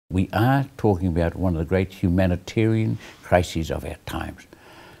We are talking about one of the great humanitarian crises of our times.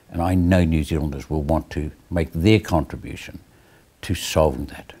 And I know New Zealanders will want to make their contribution to solving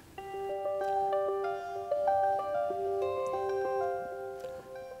that.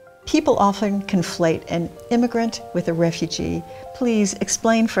 People often conflate an immigrant with a refugee. Please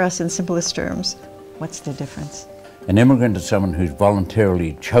explain for us in simplest terms, what's the difference? An immigrant is someone who's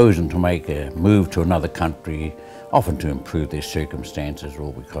voluntarily chosen to make a move to another country, often to improve their circumstances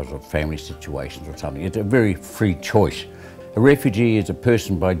or because of family situations or something. It's a very free choice. A refugee is a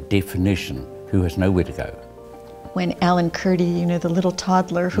person by definition who has nowhere to go. When Alan Kurdi, the little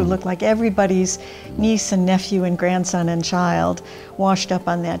toddler who looked like everybody's niece and nephew and grandson and child, washed up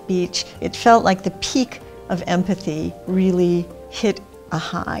on that beach, it felt like the peak of empathy really hit a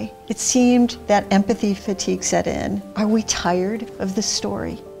high. It seemed that empathy fatigue set in. Are we tired of this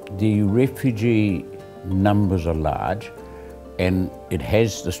story? The refugee numbers are large, and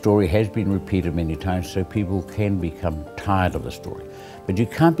the story has been repeated many times, so people can become tired of the story. But you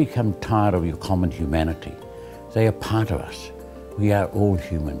can't become tired of your common humanity. They are part of us. We are all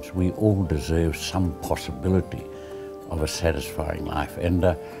humans. We all deserve some possibility of a satisfying life. And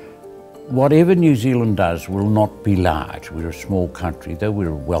whatever New Zealand does will not be large. We're a small country, though we're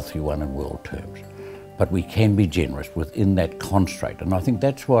a wealthy one in world terms. But we can be generous within that constraint. And I think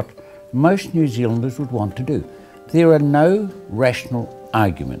that's what most New Zealanders would want to do. There are no rational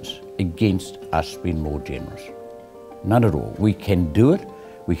arguments against us being more generous. None at all. We can do it,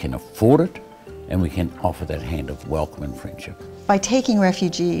 we can afford it, and we can offer that hand of welcome and friendship. By taking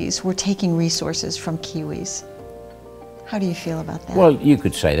refugees, we're taking resources from Kiwis. How do you feel about that? Well, you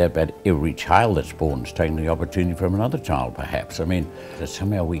could say that about every child that's born is taking the opportunity from another child, perhaps. I mean, that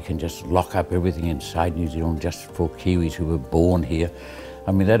somehow we can just lock up everything inside New Zealand just for Kiwis who were born here.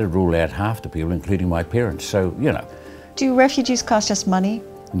 I mean, that'd rule out half the people, including my parents, so, Do refugees cost us money?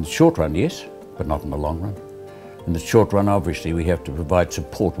 In the short run, yes, but not in the long run. In the short run, obviously, we have to provide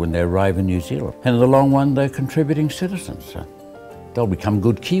support when they arrive in New Zealand. And in the long run, they're contributing citizens. So they'll become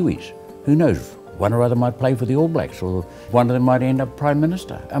good Kiwis. Who knows? One or other might play for the All Blacks, or one of them might end up Prime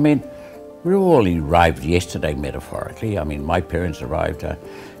Minister. I mean, we all arrived yesterday, metaphorically. I mean, my parents arrived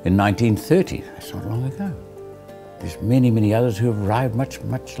in 1930. That's not long ago. There's many, many others who have arrived much,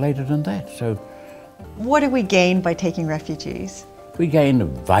 much later than that. So, what do we gain by taking refugees? We gain a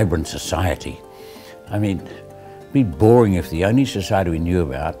vibrant society. I mean, it'd be boring if the only society we knew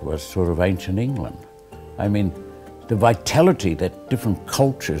about was sort of ancient England. I mean, the vitality that different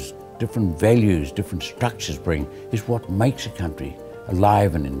cultures, different values, different structures bring is what makes a country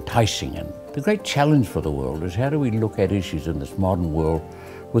alive and enticing. And the great challenge for the world is how do we look at issues in this modern world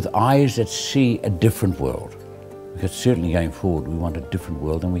with eyes that see a different world? Because certainly going forward, we want a different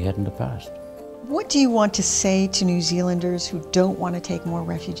world than we had in the past. What do you want to say to New Zealanders who don't want to take more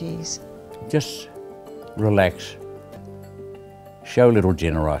refugees? Just relax, show a little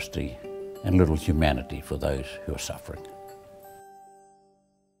generosity and a little humanity for those who are suffering.